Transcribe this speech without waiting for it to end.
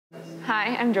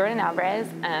Hi, I'm Jourdan Alvarez.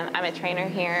 I'm a trainer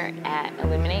here at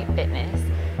Illuminate Fitness.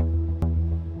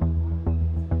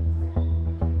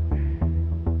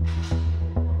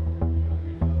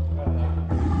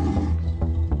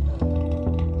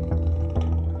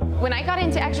 When I got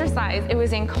into exercise, it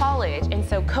was in college, and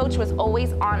so coach was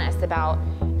always on us about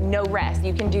no rest,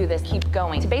 you can do this, keep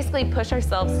going. To basically push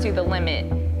ourselves to the limit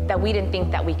that we didn't think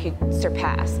that we could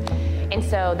surpass. And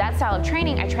so that style of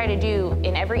training I try to do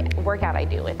in every workout I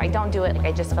do. If I don't do it,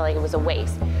 I just feel like it was a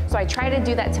waste. So I try to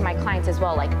do that to my clients as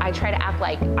well. Like I try to act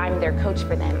like I'm their coach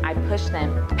for them. I push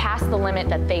them past the limit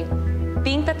that they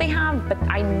think that they have, but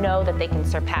I know that they can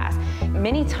surpass.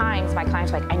 Many times my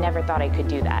clients are like, I never thought I could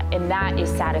do that. And that is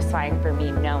satisfying for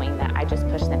me, knowing that I just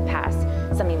pushed them past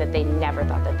something that they never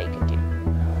thought that they could